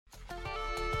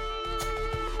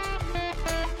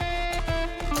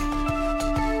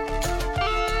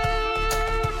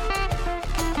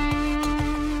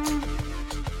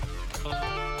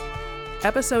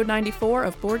Episode 94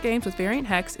 of Board Games with Variant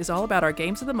Hex is all about our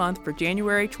games of the month for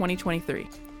January 2023.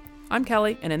 I'm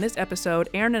Kelly, and in this episode,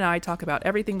 Aaron and I talk about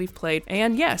everything we've played.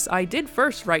 And yes, I did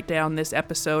first write down this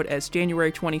episode as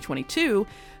January 2022,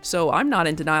 so I'm not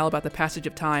in denial about the passage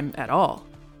of time at all.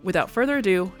 Without further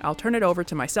ado, I'll turn it over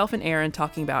to myself and Aaron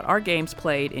talking about our games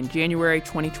played in January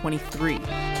 2023.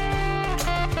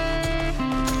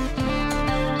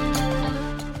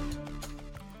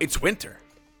 It's winter.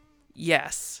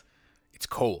 Yes. It's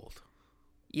cold.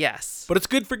 Yes. But it's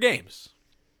good for games.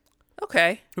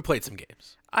 Okay. We played some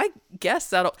games. I guess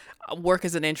that'll work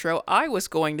as an intro. I was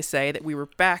going to say that we were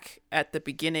back at the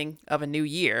beginning of a new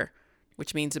year,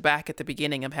 which means back at the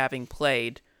beginning of having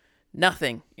played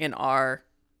nothing in our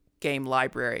game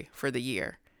library for the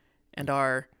year. And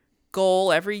our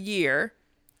goal every year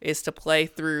is to play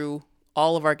through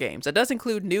all of our games. That does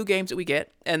include new games that we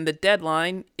get, and the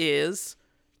deadline is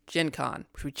Gen Con,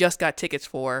 which we just got tickets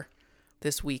for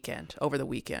this weekend, over the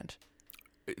weekend.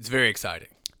 It's very exciting.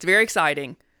 It's very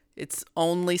exciting. It's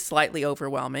only slightly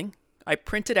overwhelming. I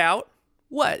printed out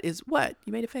what?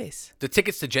 You made a face. The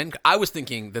tickets to Gen Con. I was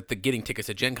thinking that the getting tickets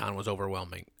to Gen Con was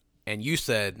overwhelming. And you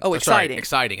said... exciting.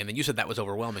 Exciting. And then you said that was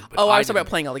overwhelming. But I was talking about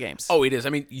playing all the games. Oh, it is. I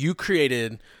mean, you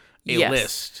created a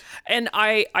list. And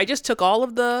I just took all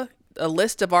of a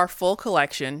list of our full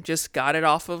collection, just got it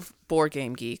off of Board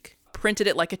Game Geek, printed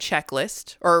it like a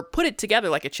checklist, or put it together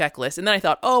like a checklist, and then I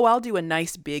thought, I'll do a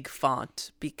nice big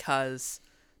font because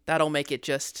that'll make it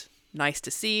just nice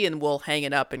to see, and we'll hang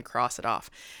it up and cross it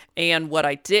off. And what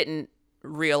I didn't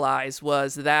realize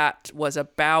was that was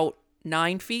about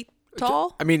 9 feet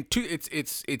tall. I mean,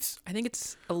 it's. I think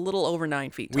it's a little over 9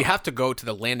 feet tall. We have to go to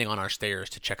the landing on our stairs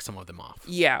to check some of them off.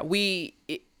 Yeah, we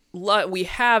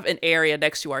have an area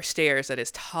next to our stairs that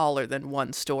is taller than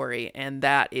one story, and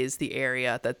that is the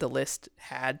area that the list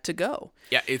had to go.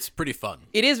 Yeah, it's pretty fun.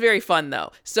 It is very fun,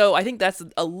 though. So I think that's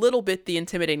a little bit the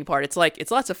intimidating part. It's like,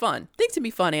 it's lots of fun. Things can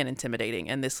be fun and intimidating,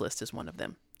 and this list is one of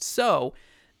them. So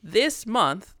this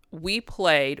month,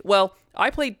 I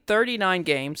played 39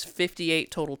 games,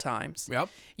 58 total times. Yep.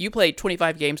 You played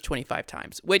 25 games, 25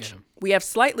 times, which we have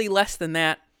slightly less than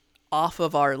that off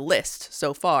of our list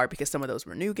so far because some of those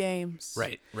were new games.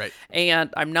 Right.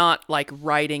 And I'm not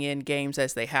writing in games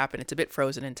as they happen. It's a bit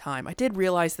frozen in time. I did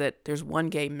realize that there's one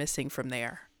game missing from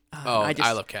there. I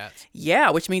Love Cats. Yeah,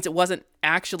 which means it wasn't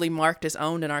actually marked as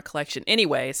owned in our collection.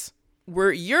 Anyways,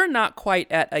 you're not quite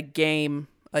at a game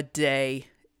a day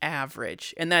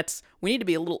average, and we need to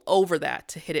be a little over that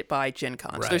to hit it by Gen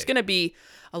Con. Right. So there's going to be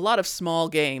a lot of small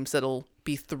games that'll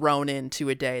be thrown into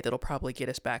a day that'll probably get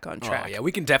us back on track. Oh, yeah,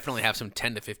 we can definitely have some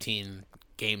 10 to 15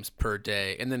 games per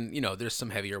day, and then, there's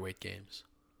some heavier weight games.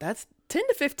 That's 10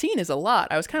 to 15 is a lot.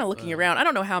 I was kind of looking around. I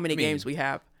don't know how many games we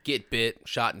have. Get Bit,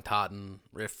 Shot and Totten,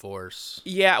 Rift Force.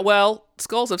 Yeah, well,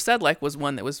 Skulls of Sedlec was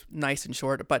one that was nice and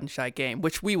short, a button-shy game,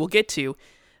 which we will get to.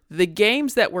 The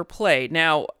games that were played,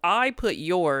 now, I put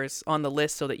yours on the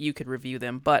list so that you could review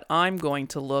them, but I'm going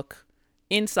to look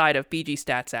inside of BG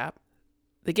Stats app.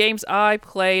 The games I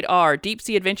played are Deep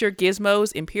Sea Adventure,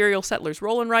 Gizmos, Imperial Settlers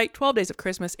Roll and Write, 12 Days of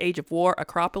Christmas, Age of War,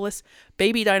 Acropolis,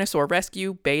 Baby Dinosaur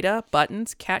Rescue, Beta,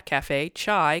 Buttons, Cat Cafe,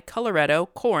 Chai, Coloretto,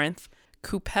 Corinth,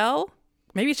 Coupel,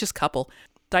 maybe it's just Couple,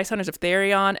 Dice Hunters of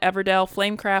Therion, Everdell,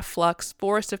 Flamecraft, Flux,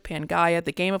 Forest of Pangaea,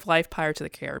 The Game of Life, Pirates of the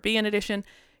Caribbean Edition,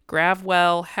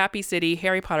 Gravwell, Happy City,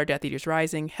 Harry Potter Death Eaters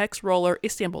Rising, Hex Roller,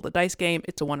 Istanbul the Dice Game,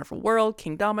 It's a Wonderful World,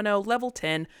 King Domino, Level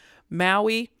 10,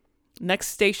 Maui, Next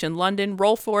Station London,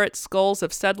 Roll For It, Skulls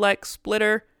of Sedlec,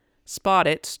 Splitter, Spot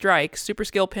It, Strike, Super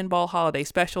Skill Pinball Holiday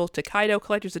Special, Tokaido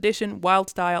Collector's Edition, Wild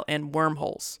Style, and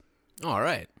Wormholes. All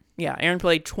right. Yeah, Aaron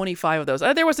played 25 of those.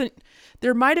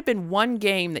 There might have been one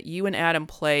game that you and Adam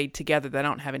played together that I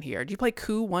don't have in here. Did you play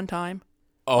Coup one time?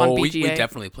 Oh, we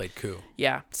definitely played Coup.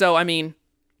 Yeah, so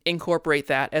incorporate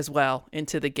that as well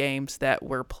into the games that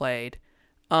were played.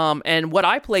 And what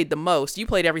I played the most, you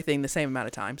played everything the same amount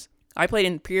of times. I played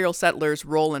Imperial Settlers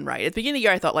Roll and Write. At the beginning of the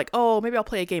year, I thought maybe I'll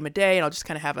play a game a day, and I'll just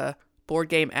kind of have a board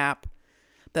game app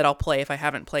that I'll play if I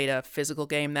haven't played a physical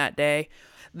game that day.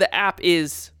 The app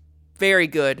is very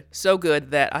good, so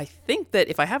good that I think that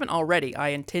if I haven't already, I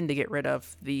intend to get rid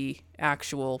of the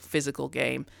actual physical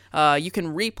game. You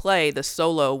can replay the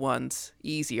solo ones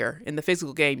easier. In the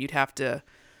physical game, you'd have to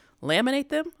laminate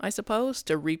them, I suppose,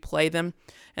 to replay them,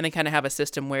 and then kind of have a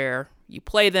system where you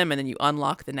play them and then you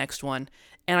unlock the next one.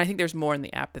 And I think there's more in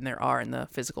the app than there are in the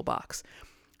physical box.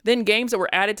 Then games that were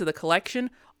added to the collection,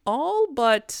 all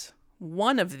but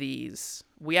one of these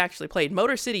we actually played.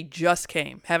 Motor City just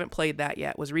came. Haven't played that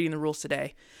yet. Was reading the rules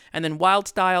today. And then Wild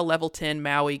Style, Level 10,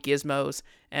 Maui, Gizmos,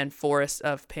 and Forest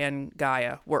of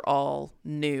Pangaea were all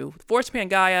new. Forest of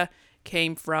Pangaea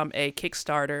came from a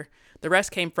Kickstarter. The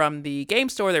rest came from the game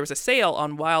store. There was a sale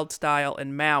on Wild Style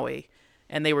and Maui,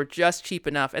 and they were just cheap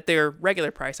enough. At their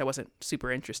regular price, I wasn't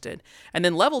super interested. And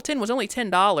then Level 10 was only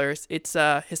 $10. It's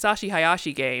a Hisashi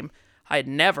Hayashi game. I had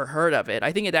never heard of it.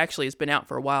 I think it actually has been out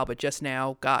for a while, but just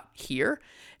now got here.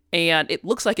 And it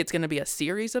looks like it's going to be a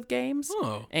series of games,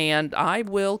 and I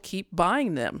will keep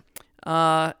buying them.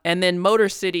 And then Motor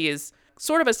City is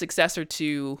sort of a successor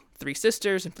to Three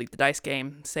Sisters and Fleet the Dice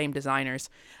game, same designers,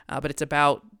 but it's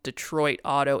about Detroit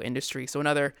auto industry. So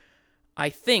another, I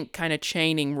think, kind of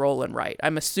chaining roll and write.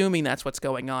 I'm assuming that's what's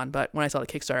going on, but when I saw the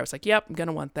Kickstarter, I was like, yep, I'm going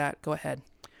to want that. Go ahead.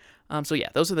 So yeah,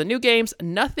 those are the new games.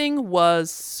 Nothing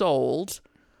was sold.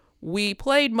 We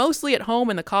played mostly at home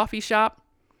in the coffee shop.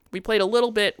 We played a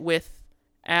little bit with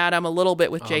Adam, a little bit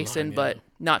with Jason, but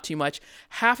not too much.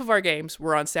 Half of our games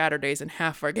were on Saturdays, and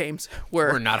half of our games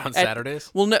were not on Saturdays?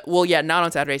 Not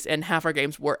on Saturdays, and half our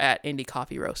games were at Indie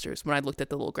Coffee Roasters when I looked at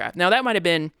the little graph. Now, that might have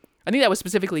been, I think that was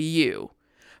specifically you.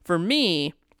 For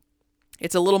me,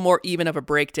 it's a little more even of a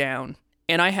breakdown,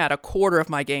 and I had a quarter of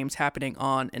my games happening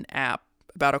on an app,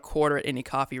 about a quarter at Indie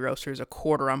Coffee Roasters, a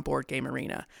quarter on Board Game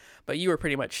Arena. But you were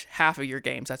pretty much half of your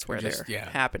games, that's where they're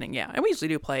happening. Yeah, and we usually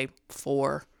do play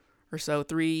 4 or so,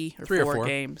 3 or 4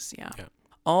 games. Yeah.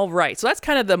 All right, so that's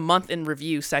kind of the month in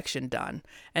review section done.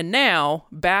 And now,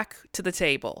 back to the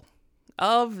table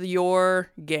of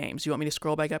your games. You want me to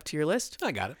scroll back up to your list?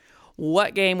 I got it.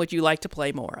 What game would you like to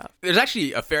play more of? There's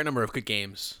actually a fair number of good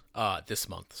games this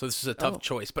month, so this is a tough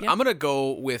choice. But I'm going to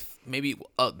go with maybe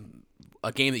a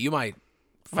game that you might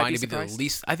find to be the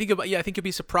least. I think you'll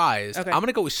be surprised. Okay. I'm going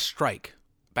to go with Strike.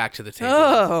 Back to the table.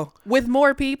 Oh, with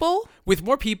more people? With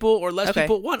more people or less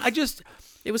people.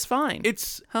 It was fine.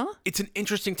 It's an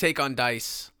interesting take on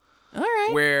dice. All right.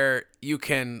 Where you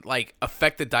can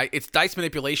affect the dice. It's dice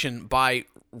manipulation by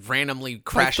randomly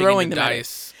crashing into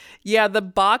dice. Yeah, the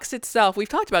box itself. We've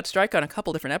talked about Strike on a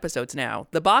couple different episodes now.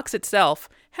 The box itself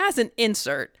has an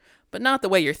insert, but not the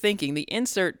way you're thinking. The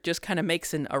insert just kind of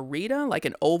makes an arena, like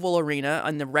an oval arena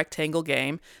on the rectangle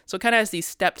game. So it kind of has these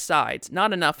stepped sides.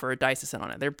 Not enough for a dice to sit on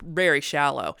it. They're very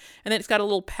shallow. And then it's got a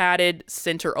little padded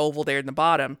center oval there in the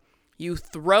bottom. You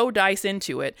throw dice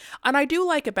into it. And I do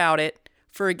like about it,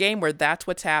 for a game where that's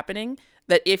what's happening,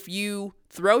 that if you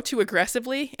throw too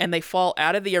aggressively and they fall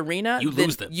out of the arena, you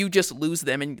lose them. You just lose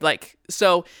them. And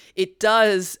so it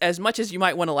does, as much as you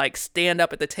might want to stand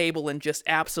up at the table and just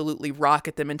absolutely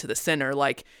rocket them into the center,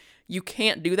 you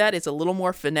can't do that. It's a little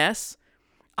more finesse.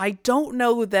 I don't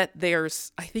know that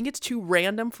I think it's too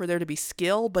random for there to be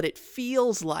skill, but it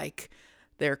feels like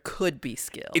there could be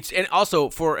skill. And also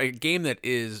for a game that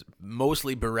is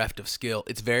mostly bereft of skill,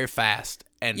 it's very fast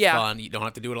and fun. You don't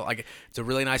have to do it it's a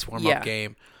really nice warm-up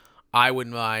game. I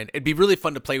wouldn't mind. It'd be really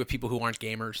fun to play with people who aren't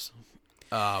gamers.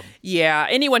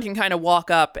 Anyone can kind of walk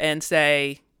up and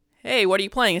say, hey, what are you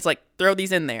playing? It's throw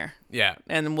these in there. Yeah.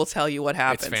 And then we'll tell you what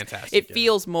happens. It's fantastic. It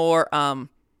feels more, and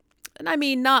I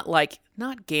mean, not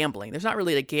gambling. There's not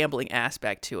really a gambling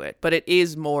aspect to it, but it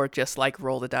is more just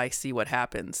roll the dice, see what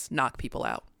happens, knock people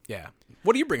out. Yeah.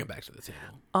 What are you bringing back to the table?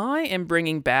 I am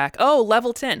bringing back,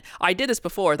 Level 10. I did this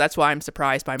before. That's why I'm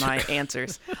surprised by my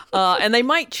answers. And they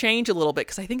might change a little bit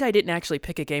because I think I didn't actually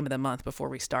pick a game of the month before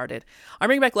we started. I'm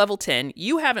bringing back Level 10.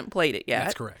 You haven't played it yet.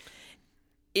 That's correct.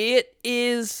 It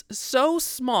is so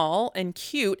small and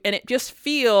cute, and it just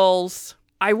feels,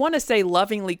 I want to say,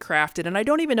 lovingly crafted. And I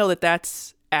don't even know that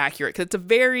that's accurate because it's a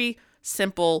very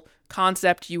simple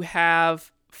concept. You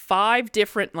have 5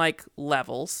 different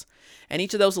levels. And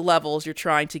each of those levels, you're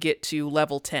trying to get to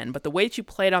level 10. But the way that you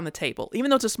play it on the table, even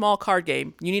though it's a small card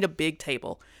game, you need a big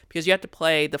table because you have to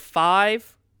play the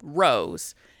 5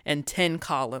 rows and 10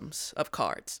 columns of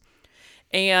cards.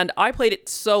 And I played it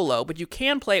solo, but you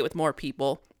can play it with more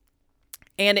people.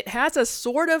 And it has a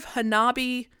sort of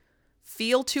Hanabi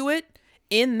feel to it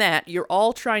in that you're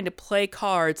all trying to play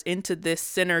cards into this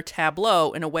center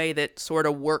tableau in a way that sort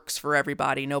of works for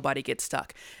everybody. Nobody gets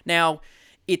stuck. Now,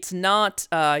 it's not,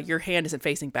 your hand isn't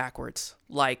facing backwards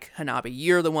like Hanabi.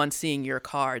 You're the one seeing your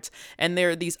cards. And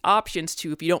there are these options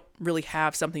too. If you don't really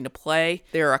have something to play,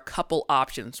 there are a couple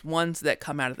options. Ones that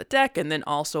come out of the deck and then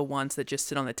also ones that just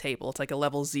sit on the table. It's like a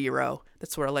level 0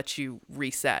 that sort of lets you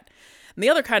reset. And the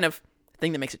other kind of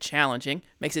thing that makes it challenging,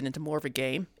 makes it into more of a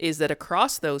game, is that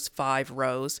across those 5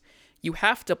 rows, you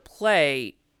have to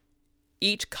play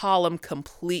each column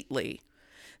completely.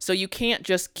 So you can't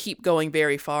just keep going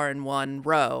very far in one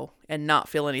row and not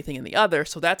feel anything in the other.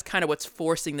 So that's kind of what's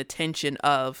forcing the tension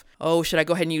of, should I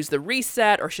go ahead and use the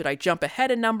reset or should I jump ahead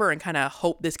a number and kind of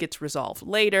hope this gets resolved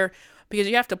later? Because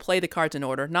you have to play the cards in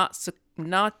order, not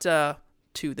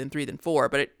 2, then 3, then 4,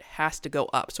 but it has to go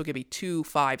up. So it could be 2,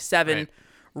 5, 7, right.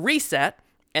 Reset,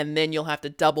 and then you'll have to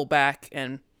double back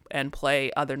and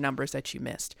play other numbers that you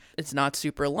missed. It's not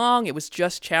super long. It was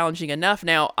just challenging enough.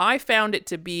 Now, I found it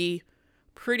to be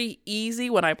pretty easy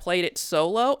when I played it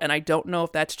solo, and I don't know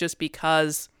if that's just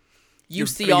because you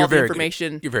see all the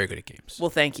information. You're very good at games. Well,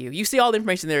 thank you. You see all the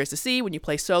information there is to see. When you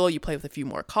play solo, you play with a few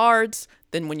more cards.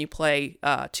 Then when you play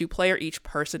 2-player, each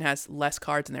person has less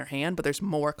cards in their hand, but there's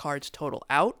more cards total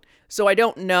out. So I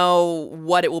don't know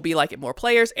what it will be like at more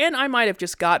players, and I might have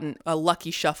just gotten a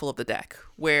lucky shuffle of the deck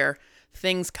where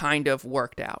things kind of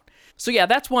worked out. So yeah,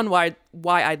 that's one why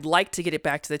I'd like to get it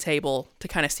back to the table to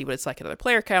kind of see what it's like at other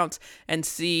player counts and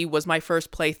see, was my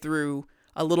first playthrough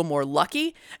a little more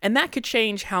lucky? And that could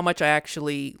change how much I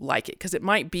actually like it, because it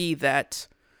might be that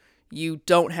you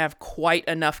don't have quite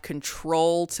enough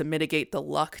control to mitigate the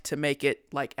luck to make it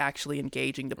like actually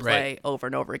engaging to play right. over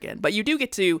and over again. But you do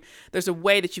get to, there's a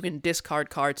way that you can discard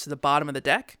cards to the bottom of the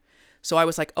deck. So I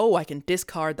was like, oh, I can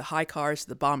discard the high cards to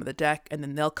the bottom of the deck, and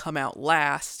then they'll come out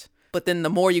last. But then the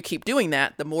more you keep doing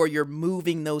that, the more you're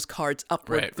moving those cards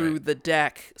upward through the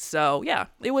deck. So yeah,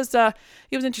 it was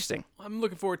interesting. I'm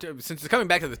looking forward to it. Since it's coming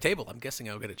back to the table, I'm guessing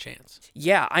I'll get a chance.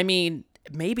 Yeah, I mean,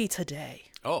 maybe today.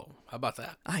 Oh, how about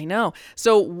that? I know.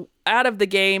 So out of the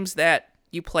games that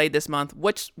you played this month,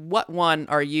 what one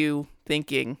are you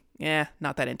thinking,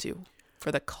 not that into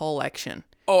for the collection?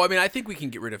 Oh, I mean, I think we can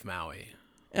get rid of Maui.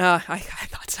 I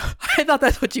thought so. I thought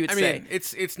that's what you would say. I mean,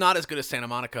 it's not as good as Santa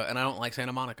Monica, and I don't like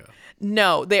Santa Monica.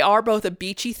 No, they are both a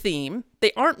beachy theme.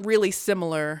 They aren't really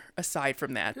similar aside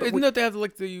from that. But Isn't that they have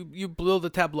like you build the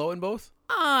tableau in both?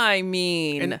 I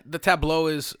mean, and the tableau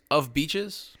is of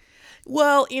beaches.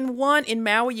 Well, in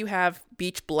Maui you have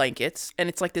beach blankets, and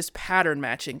it's like this pattern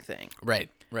matching thing. Right.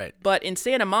 But in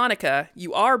Santa Monica,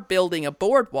 you are building a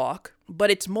boardwalk, but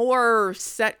it's more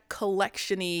set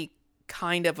collection-y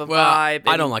kind of a vibe.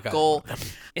 I don't like goal.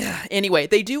 Anyway,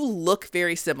 they do look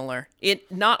very similar.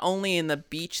 It not only in the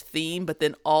beach theme, but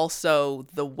then also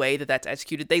the way that that's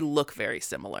executed. They look very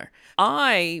similar.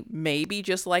 I maybe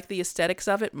just like the aesthetics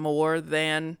of it more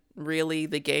than really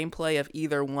the gameplay of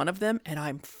either one of them, and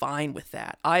I'm fine with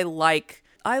that. I like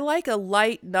a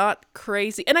light, not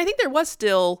crazy, and I think there was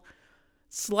still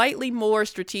slightly more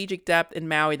strategic depth in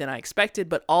Maui than I expected,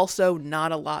 but also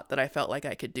not a lot that I felt like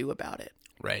I could do about it.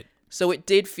 Right. So it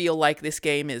did feel like this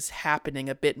game is happening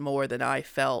a bit more than I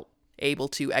felt able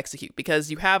to execute, because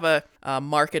you have a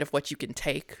market of what you can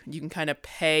take. You can kind of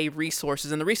pay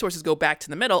resources, and the resources go back to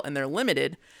the middle, and they're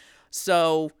limited.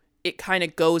 So it kind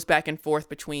of goes back and forth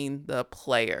between the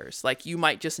players. Like, you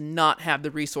might just not have the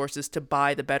resources to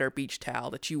buy the better beach towel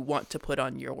that you want to put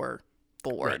on your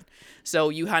board. Right. So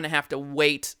you kind of have to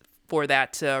wait for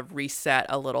that to reset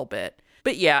a little bit.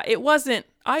 But yeah,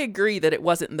 I agree that it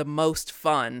wasn't the most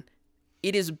fun.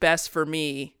 It is best for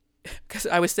me, because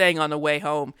I was saying on the way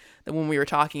home that when we were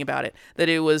talking about it, that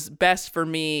it was best for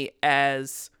me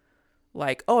as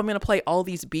like, oh, I'm going to play all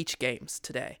these beach games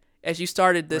today. As you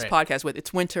started this podcast with,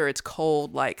 it's winter, it's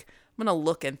cold, like, I'm going to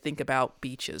look and think about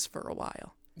beaches for a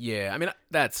while. Yeah, I mean,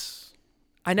 that's...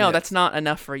 I know, that's not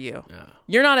enough for you. Yeah.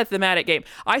 You're not a thematic game.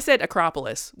 I said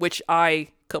Acropolis, which I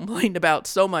complained about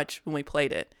so much when we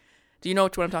played it. Do you know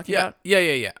what I'm talking about?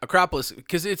 Yeah. Acropolis,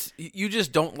 because you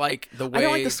just don't like the way... I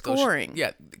don't like the scoring.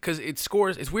 Because it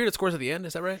scores... It's weird it scores at the end,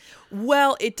 is that right?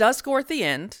 Well, it does score at the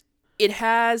end. It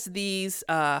has these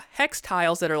hex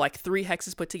tiles that are like 3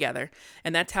 hexes put together,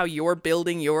 and that's how you're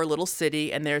building your little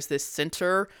city, and there's this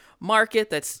center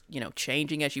market that's,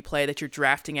 changing as you play that you're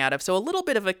drafting out of. So a little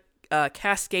bit of a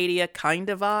Cascadia kind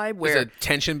of vibe, where there's a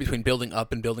tension between building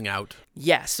up and building out.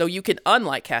 Yes, so you can,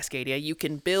 unlike Cascadia, you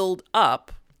can build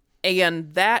up,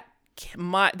 and that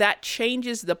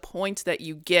changes the points that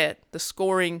you get, the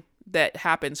scoring that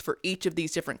happens for each of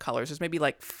these different colors. There's maybe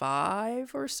like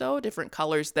 5 or so different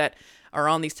colors that are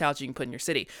on these tiles you can put in your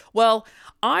city. Well,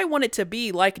 I want it to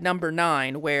be like number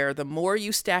 9, where the more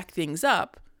you stack things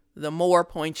up, the more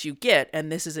points you get, and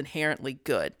this is inherently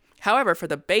good. However, for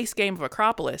the base game of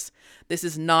Acropolis, this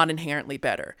is not inherently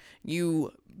better.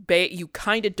 You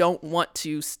kind of don't want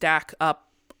to stack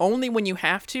up only when you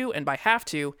have to, and by have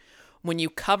to, when you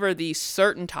cover these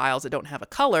certain tiles that don't have a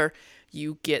color,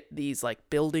 you get these like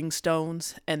building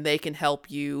stones, and they can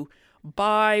help you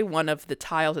buy one of the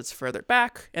tiles that's further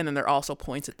back, and then there are also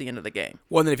points at the end of the game.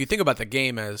 Well, and then if you think about the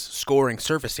game as scoring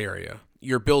surface area,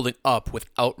 you're building up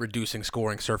without reducing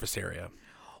scoring surface area.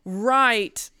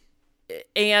 Right.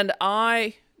 And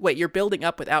you're building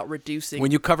up without reducing.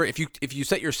 When you cover, if you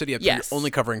set your city up, you're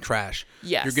only covering trash.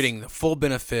 Yes. You're getting the full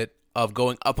benefit of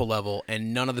going up a level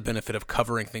and none of the benefit of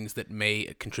covering things that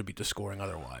may contribute to scoring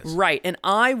otherwise. Right. And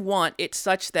I want it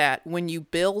such that when you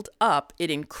build up,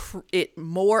 it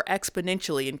more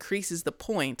exponentially increases the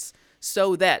points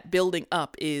so that building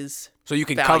up is so you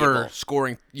can valuable. Cover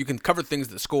scoring. You can cover things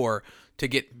that score to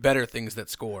get better things that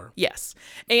score. Yes.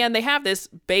 And they have this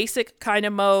basic kind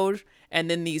of mode and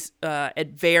then these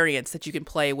variants that you can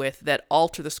play with that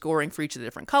alter the scoring for each of the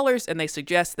different colors. And they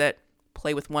suggest that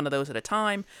play with one of those at a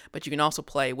time, but you can also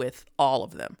play with all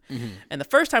of them. Mm-hmm. And the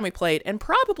first time we played, and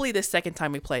probably the second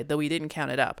time we played, though we didn't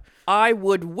count it up, I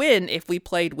would win if we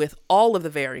played with all of the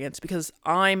variants because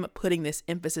I'm putting this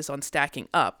emphasis on stacking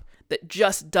up that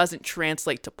just doesn't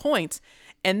translate to points.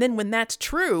 And then when that's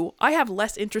true, I have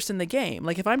less interest in the game.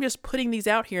 Like if I'm just putting these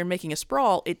out here and making a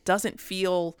sprawl, it doesn't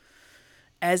feel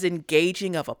as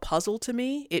engaging of a puzzle to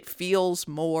me. It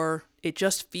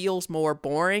just feels more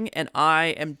boring, and I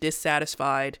am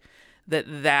dissatisfied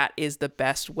that is the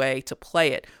best way to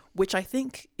play it, which I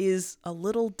think is a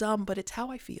little dumb, but it's how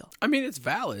I feel. I mean, it's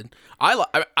valid. I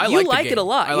like it a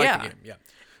lot, I like the game, yeah.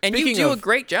 And you do a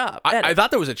great job. I thought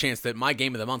there was a chance that my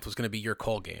game of the month was going to be your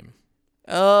call game.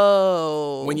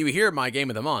 Oh. When you hear my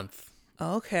game of the month.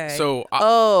 Okay. So.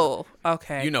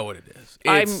 Okay. You know what it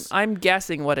is. I'm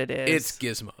guessing what it is. It's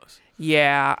Gizmos.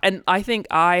 Yeah, and I think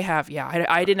I have,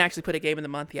 I didn't actually put a game of the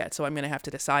month yet, so I'm going to have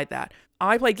to decide that.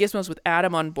 I played Gizmos with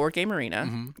Adam on Board Game Arena.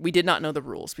 Mm-hmm. We did not know the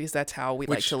rules because that's how we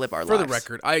like to live our lives. For the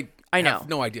record, I know. have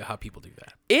no idea how people do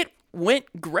that. It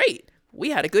went great.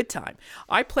 We had a good time.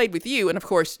 I played with you, and of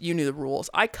course, you knew the rules.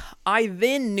 I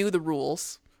then knew the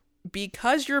rules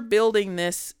because you're building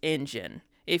this engine.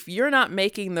 If you're not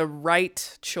making the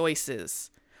right choices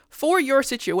for your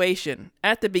situation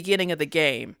at the beginning of the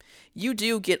game, you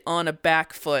do get on a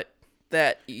back foot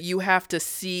that you have to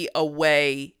see a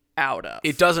way out of.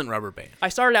 It doesn't rubber band. I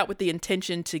started out with the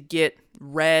intention to get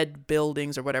red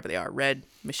buildings or whatever they are, red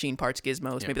machine parts,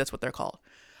 gizmos, maybe that's what they're called.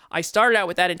 I started out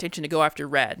with that intention to go after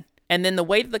red. And then the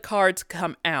way that the cards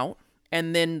come out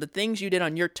and then the things you did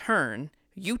on your turn,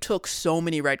 you took so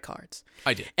many red cards.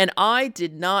 I did. And I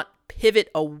did not pivot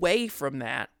away from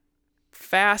that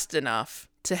fast enough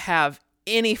to have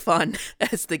any fun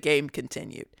as the game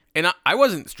continued. And I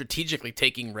wasn't strategically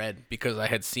taking red because I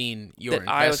had seen your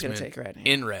investment I was going to take red.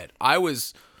 In red.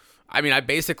 I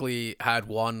basically had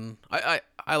one. I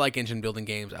like engine building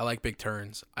games. I like big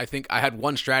turns. I think I had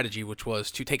one strategy, which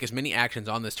was to take as many actions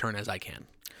on this turn as I can.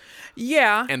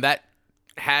 Yeah. And that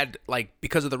had,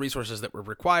 because of the resources that were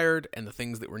required and the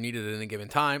things that were needed at any given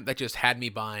time, that just had me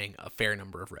buying a fair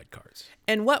number of red cards.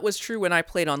 And what was true when I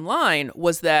played online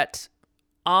was that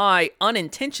I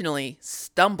unintentionally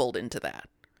stumbled into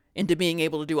being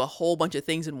able to do a whole bunch of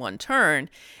things in one turn.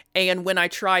 And when I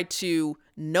tried to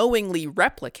knowingly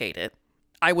replicate it,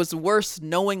 I was worse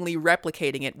knowingly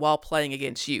replicating it while playing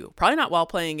against you. Probably not while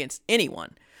playing against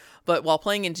anyone, but while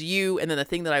playing against you, and then the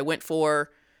thing that I went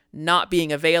for not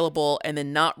being available, and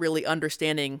then not really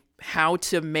understanding how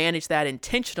to manage that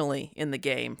intentionally in the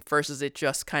game versus it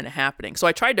just kind of happening. So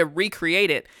I tried to recreate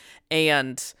it,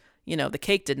 and, the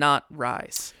cake did not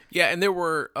rise. Yeah, and there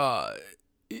were...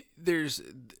 there's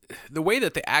the way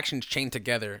that the actions chain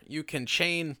together. You can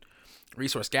chain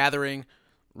resource gathering,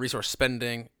 resource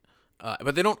spending,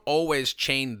 but they don't always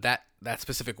chain that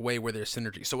specific way where there's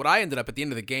synergy. So what I ended up at the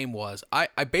end of the game was I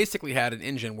basically had an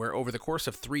engine where over the course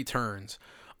of 3 turns,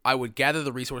 I would gather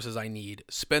the resources I need,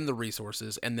 spend the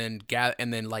resources, and then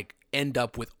end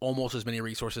up with almost as many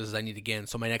resources as I need again.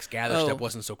 So my next gather step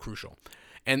wasn't so crucial,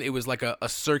 and it was like a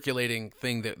circulating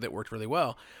thing that worked really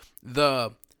well.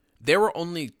 There were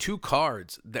only 2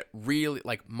 cards that really,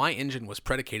 my engine was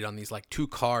predicated on these 2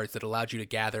 cards that allowed you to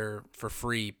gather for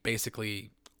free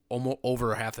basically almost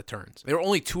over half the turns. There were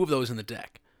only 2 of those in the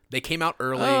deck. They came out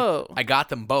early. Oh. I got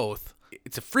them both.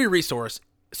 It's a free resource,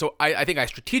 so I think I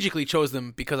strategically chose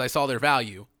them because I saw their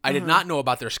value. I did not know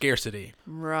about their scarcity.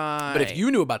 Right. But if you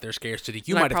knew about their scarcity,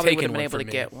 you might have taken one from me. been able to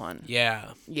get one.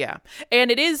 Yeah. Yeah. And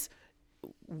it is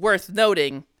worth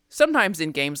noting, sometimes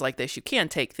in games like this, you can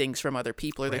take things from other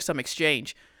people or there's some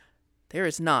exchange. There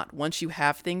is not. Once you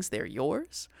have things, they're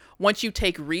yours. Once you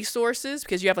take resources,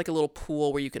 because you have a little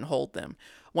pool where you can hold them.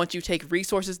 Once you take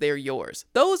resources, they're yours.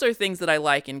 Those are things that I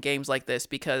like in games like this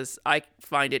because I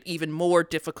find it even more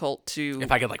difficult to...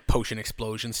 If I could potion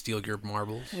explosion, steal your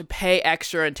marbles. Pay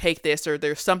extra and take this, or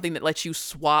there's something that lets you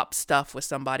swap stuff with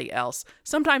somebody else.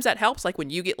 Sometimes that helps, when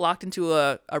you get locked into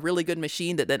a really good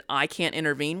machine that then I can't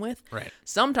intervene with. Right.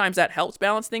 Sometimes that helps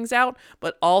balance things out,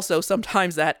 but also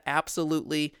sometimes that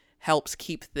absolutely helps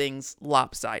keep things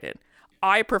lopsided.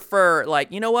 I prefer,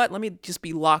 you know what? Let me just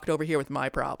be locked over here with my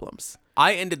problems.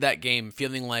 I ended that game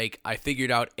feeling like I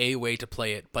figured out a way to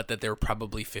play it, but that there were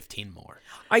probably 15 more.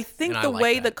 I think the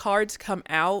way the cards come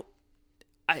out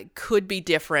could be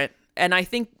different. And I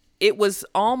think it was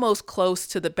almost close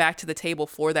to the back to the table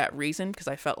for that reason, because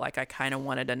I felt like I kind of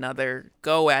wanted another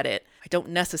go at it. I don't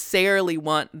necessarily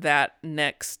want that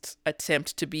next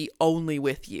attempt to be only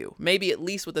with you. Maybe at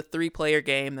least with a 3-player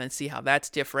game, then see how that's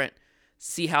different.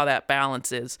 See how that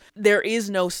balances. There is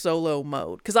no solo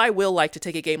mode, because I will like to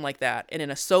take a game like that and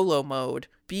in a solo mode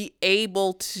be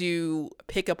able to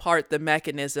pick apart the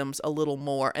mechanisms a little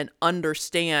more and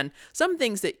understand some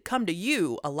things that come to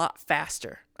you a lot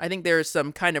faster. I think there's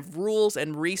some kind of rules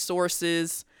and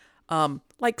resources,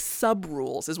 like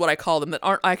sub-rules is what I call them, that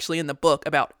aren't actually in the book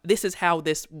about this is how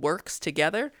this works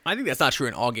together. I think that's not true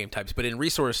in all game types, but in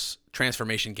resource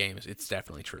transformation games, it's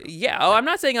definitely true. Yeah, I'm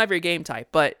not saying every game type,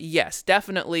 but yes,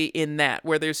 definitely in that,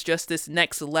 where there's just this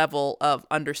next level of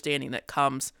understanding that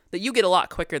comes, that you get a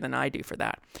lot quicker than I do for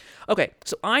that. Okay,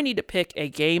 so I need to pick a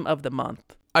game of the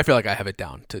month. I feel like I have it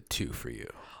down to 2 for you.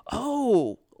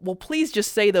 Oh, well, please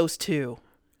just say those 2.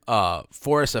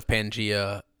 Forest of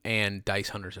Pangaea and Dice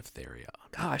Hunters of Theria.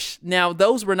 Gosh, now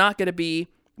those were not going to be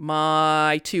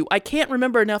my 2. I can't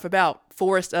remember enough about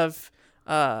Forest of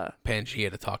Pangaea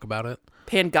to talk about it.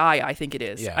 Pangaea, I think it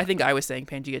is. Yeah. I think I was saying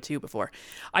Pangaea too before.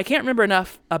 I can't remember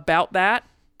enough about that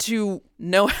to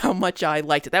know how much I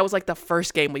liked it. That was like the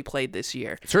first game we played this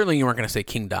year. Certainly you weren't going to say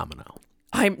King Domino.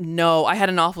 I had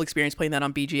an awful experience playing that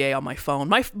on BGA on my phone.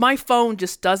 My phone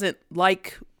just doesn't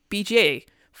like BGA.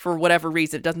 For whatever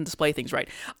reason, it doesn't display things right.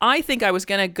 I think I was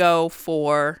going to go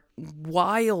for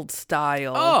Wild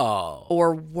Style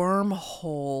or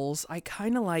Wormholes. I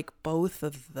kind of like both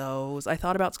of those. I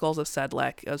thought about Skulls of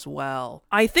Sedlec as well.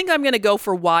 I think I'm going to go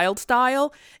for Wild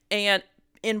Style, and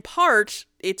in part,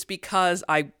 it's because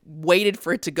I waited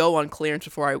for it to go on clearance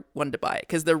before I wanted to buy it,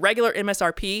 because the regular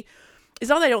MSRP, it's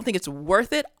not that I don't think it's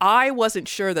worth it. I wasn't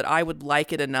sure that I would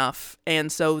like it enough.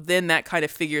 And so then that kind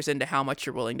of figures into how much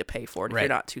you're willing to pay for it if you're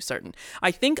not too certain. I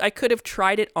think I could have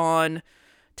tried it on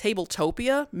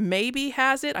Tabletopia, maybe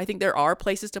has it. I think there are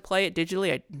places to play it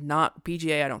digitally. Not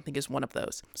BGA, I don't think is one of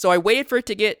those. So I waited for it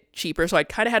to get cheaper. So I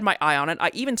kind of had my eye on it.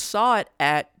 I even saw it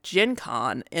at Gen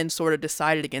Con and sort of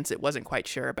decided against it. Wasn't quite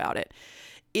sure about it.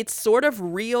 It's sort of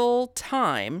real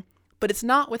time, but it's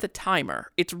not with a timer.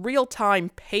 It's real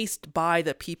time paced by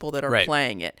the people that are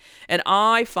playing it. And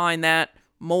I find that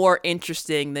more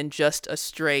interesting than just a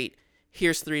straight,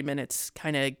 here's 3 minutes,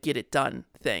 kind of get it done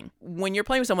thing. When you're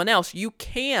playing with someone else, you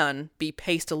can be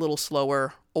paced a little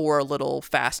slower or a little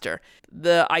faster.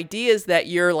 The idea is that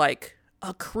you're like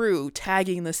a crew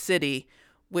tagging the city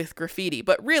with graffiti,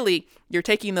 but really you're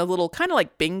taking the little kind of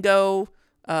like bingo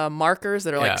markers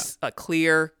that are like a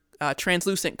clear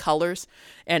translucent colors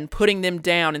and putting them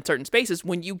down in certain spaces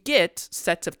when you get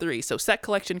sets of 3. So set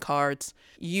collection cards,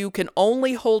 you can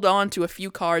only hold on to a few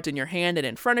cards in your hand and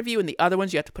in front of you, and the other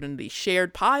ones you have to put into these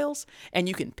shared piles, and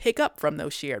you can pick up from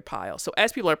those shared piles. So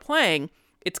as people are playing,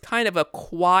 it's kind of a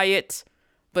quiet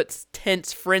but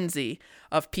tense frenzy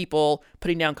of people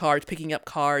putting down cards, picking up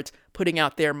cards, putting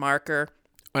out their marker.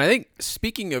 And I think,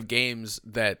 speaking of games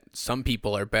that some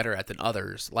people are better at than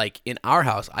others, like in our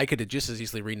house, I could have just as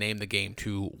easily renamed the game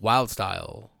to Wild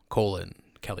Style, Kelly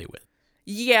Wynn.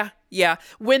 Yeah.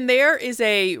 When there is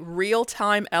a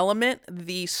real-time element,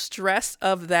 the stress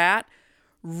of that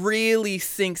really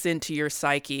sinks into your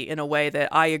psyche in a way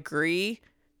that I agree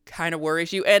kind of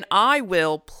worries you. And I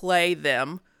will play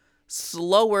them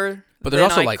slower but there's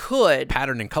than also I like could.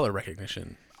 Pattern and color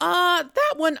recognition.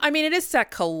 That one, I mean, it is set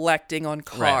collecting on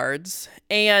cards,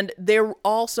 and there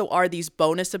also are these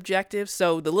bonus objectives.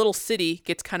 So the little city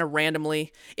gets kind of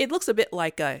randomly, it looks a bit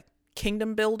like a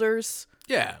Kingdom Builders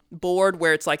board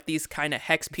where it's like these kind of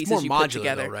hex pieces you put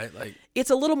together. Though, right? Like, it's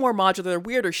a little more modular, they're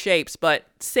weirder shapes, but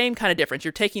same kind of difference.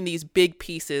 You're taking these big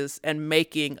pieces and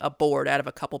making a board out of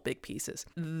a couple big pieces.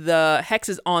 The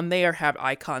hexes on there have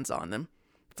icons on them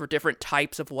for different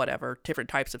types of whatever, different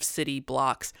types of city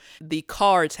blocks. The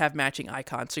cards have matching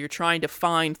icons, so you're trying to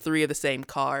find 3 of the same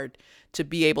card to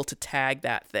be able to tag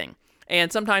that thing.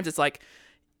 And sometimes it's like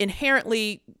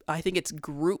inherently, I think it's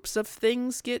groups of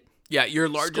things get your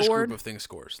largest scored. Group of things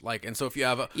scores. Like, and so if you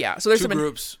have so there's 2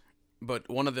 groups, but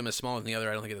one of them is smaller than the other,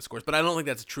 I don't think it scores. But I don't think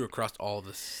that's true across all of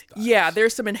the styles. Yeah,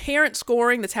 there's some inherent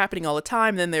scoring that's happening all the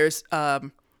time. Then there's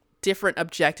different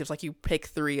objectives, like you pick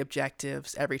 3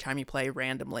 objectives every time you play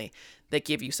randomly that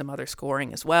give you some other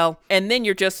scoring as well. And then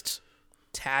you're just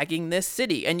tagging this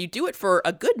city, and you do it for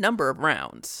a good number of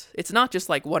rounds. It's not just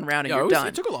like one round and you're done.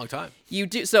 It took a long time. You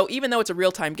do so even though it's a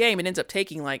real-time game, it ends up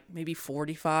taking like maybe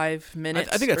 45 minutes.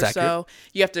 I think that's accurate. So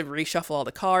you have to reshuffle all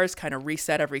the cards, kind of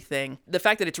reset everything. The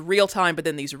fact that it's real-time, but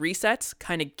then these resets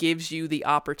kind of gives you the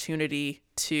opportunity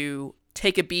to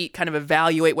take a beat, kind of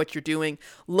evaluate what you're doing,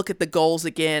 look at the goals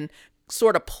again,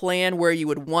 sort of plan where you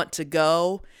would want to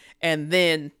go, and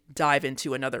then dive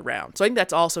into another round. So I think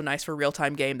that's also nice for a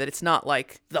real-time game, that it's not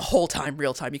like the whole time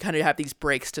real-time. You kind of have these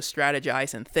breaks to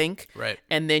strategize and think, right?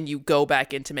 And then you go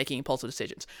back into making impulsive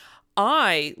decisions.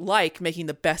 I like making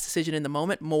the best decision in the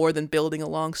moment more than building a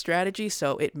long strategy,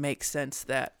 so it makes sense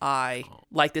that I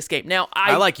like this game. Now,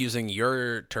 I like using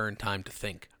your turn time to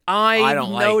think. I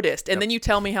noticed. And then you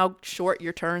tell me how short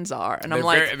your turns are. And I'm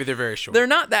like, they're very short. They're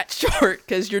not that short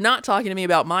because you're not talking to me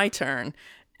about my turn.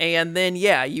 And then,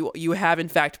 yeah, you have, in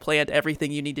fact, planned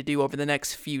everything you need to do over the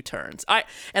next few turns. I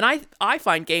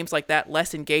find games like that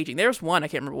less engaging. There's one, I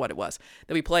can't remember what it was,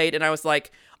 that we played, and I was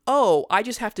like, oh, I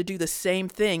just have to do the same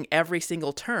thing every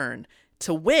single turn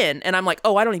to win. And I'm like,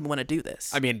 oh, I don't even want to do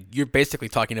this. I mean, you're basically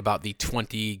talking about the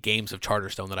 20 games of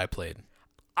Charterstone that I played.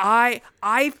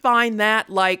 I find that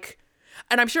like,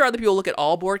 and I'm sure other people look at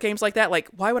all board games like that, like,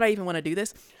 why would I even want to do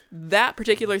this? That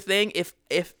particular thing, if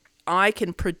I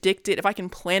can predict it, if I can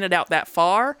plan it out that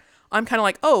far, I'm kind of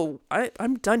like, oh,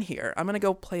 I'm done here. I'm going to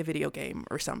go play a video game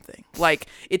or something. Like,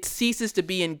 it ceases to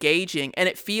be engaging, and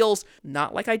it feels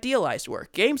not like idealized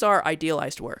work. Games are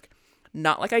idealized work.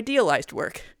 Not like idealized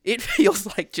work. It feels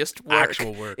like just work.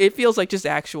 Actual work. It feels like just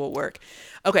actual work.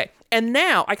 Okay, and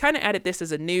now I kind of added this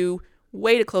as a new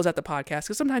way to close out the podcast,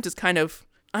 because sometimes it's kind of,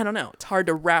 I don't know, it's hard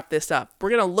to wrap this up. We're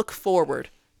going to look forward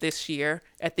this year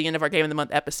at the end of our Game of the Month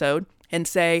episode and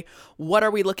say, what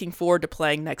are we looking forward to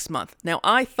playing next month? Now,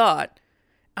 I thought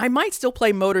I might still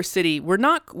play Motor City. We're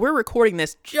recording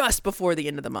this just before the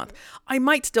end of the month. I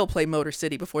might still play Motor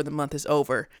City before the month is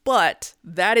over, but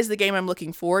that is the game I'm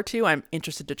looking forward to. I'm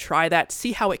interested to try that,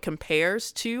 see how it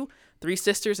compares to Three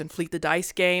Sisters and Fleet the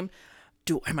Dice game.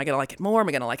 Am I going to like it more? Am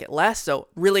I going to like it less? So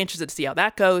really interested to see how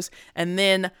that goes. And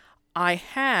then I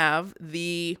have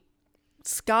the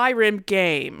Skyrim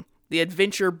game, the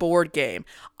adventure board game.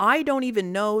 I don't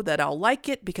even know that I'll like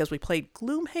it because we played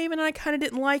Gloomhaven and I kind of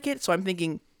didn't like it. So I'm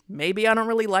thinking maybe I don't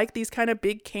really like these kind of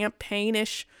big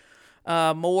campaign-ish,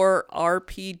 more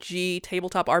RPG,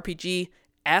 tabletop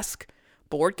RPG-esque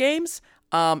board games.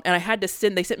 And I had to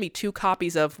they sent me 2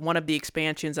 copies of one of the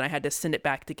expansions, and I had to send it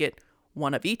back to get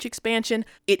one of each expansion.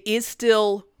 It is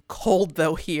still cold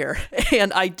though here,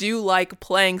 and I do like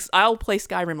I'll play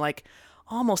Skyrim like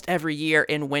almost every year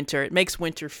in winter. It makes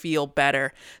winter feel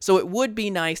better. So it would be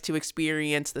nice to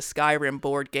experience the Skyrim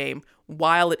board game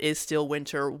while it is still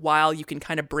winter, while you can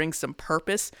kind of bring some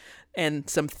purpose and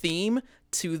some theme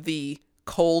to the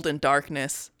cold and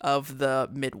darkness of the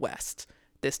Midwest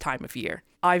this time of year.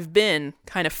 I've been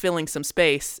kind of filling some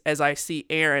space as I see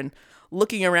Aaron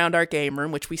looking around our game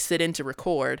room, which we sit in to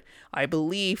record. I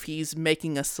believe he's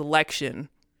making a selection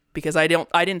because I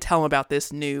didn't tell him about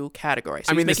this new category.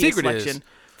 So he's making a selection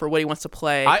for what he wants to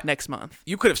play next month.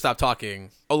 You could have stopped talking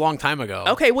a long time ago.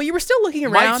 Okay, well, you were still looking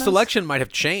around. My selection might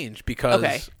have changed because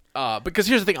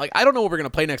here's the thing, like, I don't know what we're going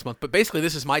to play next month, but basically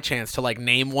this is my chance to like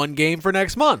name one game for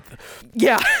next month.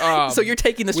 Yeah. So you're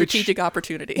taking the strategic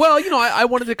opportunity. Well, I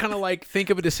wanted to kind of like think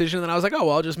of a decision, and I was like, oh,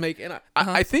 well, I'll just make, and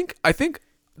I think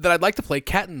that I'd like to play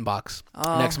Cat in Box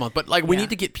next month, but like we need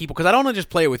to get people, because I don't want to just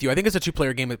play it with you. I think it's a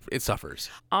 2-player game. It suffers.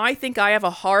 I think I have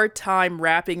a hard time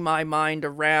wrapping my mind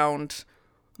around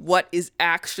what is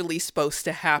actually supposed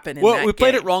to happen in that game. We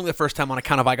played it wrong the first time on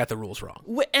account of I got the rules wrong.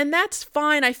 And that's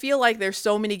fine. I feel like there's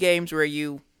so many games where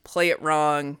you play it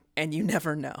wrong and you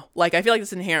never know. Like, I feel like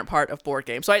it's an inherent part of board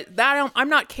games. So I'm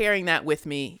not carrying that with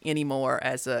me anymore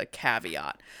as a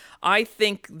caveat. I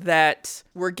think that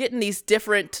we're getting these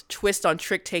different twists on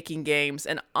trick-taking games,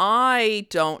 and I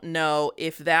don't know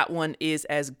if that one is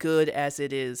as good as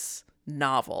it is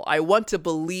novel. I want to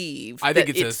believe I think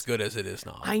it's as good as it is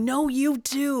novel. I know you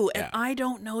do, and I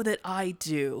don't know that I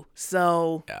do.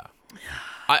 So yeah.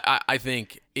 I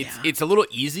think it's a little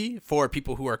easy for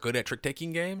people who are good at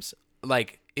trick-taking games.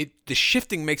 Like, the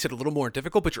shifting makes it a little more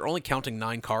difficult, but you're only counting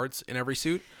 9 cards in every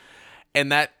suit. And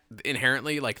that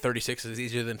inherently, like, 36 is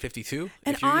easier than 52.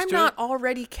 And I'm not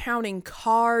already counting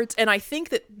cards. And I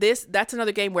think that that's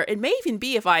another game where it may even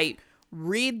be if I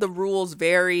read the rules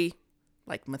very,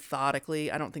 like, methodically.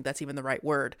 I don't think that's even the right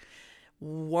word.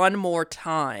 One more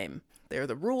time. There are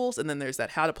the rules, and then there's that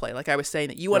how to play. Like I was saying,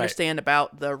 that you understand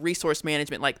about the resource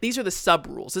management. Like, these are the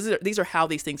sub-rules. These are how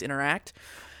these things interact.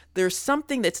 There's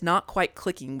something that's not quite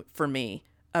clicking for me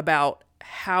about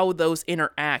how those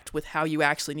interact with how you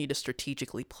actually need to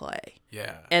strategically play.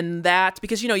 Yeah. And that,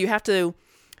 because, you have to,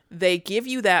 they give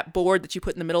you that board that you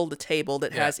put in the middle of the table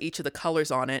that has each of the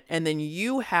colors on it, and then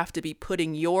you have to be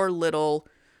putting your little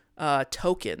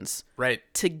tokens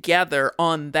together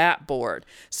on that board.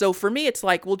 So for me, it's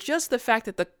like, well, just the fact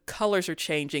that the colors are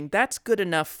changing, that's good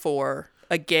enough for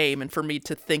a game and for me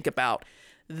to think about.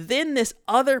 Then this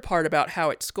other part about how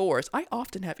it scores, I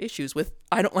often have issues with.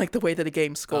 I don't like the way that a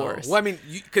game scores. Well, I mean,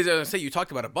 because I was say you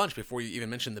talked about a bunch before you even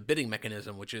mentioned the bidding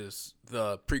mechanism, which is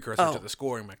the precursor to the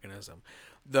scoring mechanism.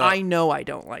 I know I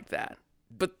don't like that.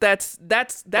 But that's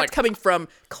like, coming from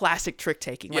classic trick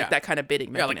taking, like that kind of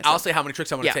bidding mechanism. Yeah, like I'll say how many tricks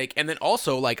I'm going to take, and then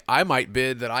also like I might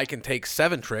bid that I can take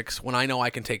 7 tricks when I know I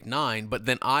can take 9, but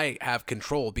then I have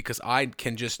control because I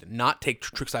can just not take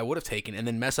tricks I would have taken and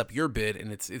then mess up your bid,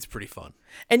 and it's pretty fun.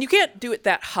 And you can't do it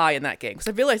that high in that game because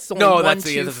I feel like it's only 1,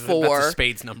 2, 4. That's a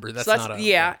spades number. That's not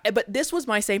a But this was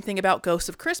my same thing about Ghosts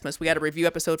of Christmas. We had a review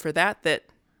episode for that.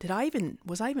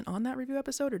 Was I even on that review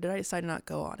episode, or did I decide to not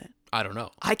go on it? I don't know.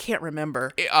 I can't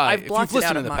remember. I've blocked it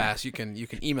out in the past. You can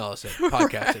email us at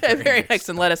podcast at Variant Hex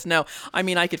and let us know. I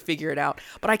mean, I could figure it out,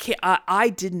 but I can't. I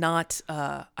did not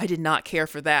care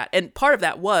for that, and part of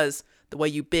that was the way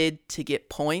you bid to get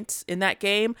points in that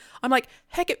game. I'm like,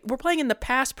 heck, we're playing in the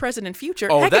past, present, and future.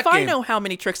 Heck, if I know how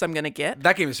many tricks I'm gonna get.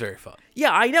 That game is very fun.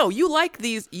 Yeah, I know. You like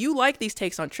these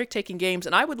takes on trick taking games,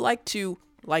 and I would like to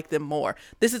like them more.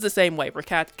 This is the same way for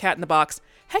Cat in the Box.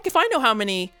 Heck, if I know how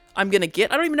many I'm gonna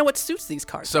get, I don't even know what suits these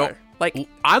cards are. Like,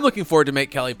 I'm looking forward to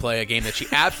make Kelly play a game that she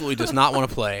absolutely does not want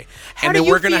to play, and then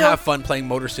we're gonna have fun playing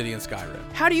Motor City and Skyrim.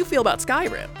 How do you feel about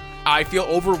Skyrim? I feel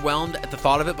overwhelmed at the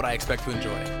thought of it, but I expect to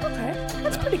enjoy it. Okay,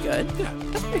 that's pretty good. Yeah,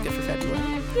 that's pretty good for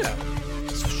February. Yeah,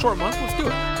 it's a short month. Let's do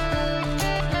it.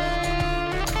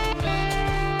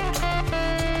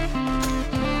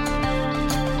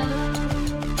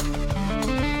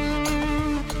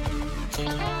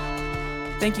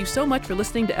 Thank you so much for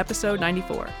listening to episode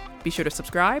 94. Be sure to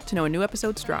subscribe to know when new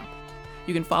episodes drop.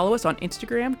 You can follow us on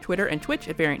Instagram, Twitter, and Twitch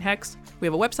at Variant Hex. We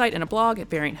have a website and a blog at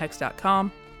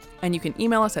varianthex.com, and you can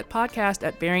email us at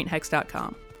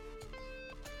podcast@varianthex.com.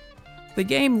 The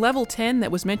game Level 10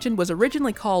 that was mentioned was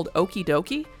originally called Okie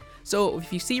Dokie, so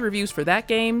if you see reviews for that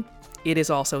game, it is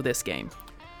also this game.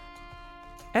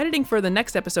 Editing for the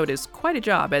next episode is quite a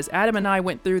job, as Adam and I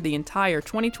went through the entire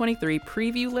 2023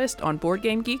 preview list on Board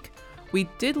Game Geek. We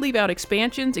did leave out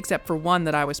expansions, except for one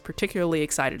that I was particularly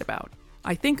excited about.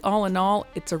 I think all in all,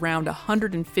 it's around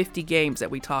 150 games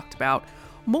that we talked about.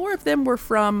 More of them were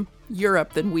from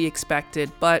Europe than we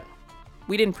expected, but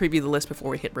we didn't preview the list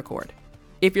before we hit record.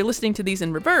 If you're listening to these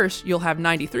in reverse, you'll have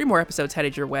 93 more episodes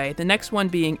headed your way, the next one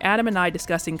being Adam and I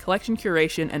discussing collection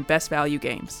curation and best value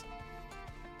games.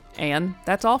 And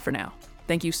that's all for now.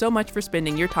 Thank you so much for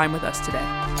spending your time with us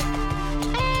today.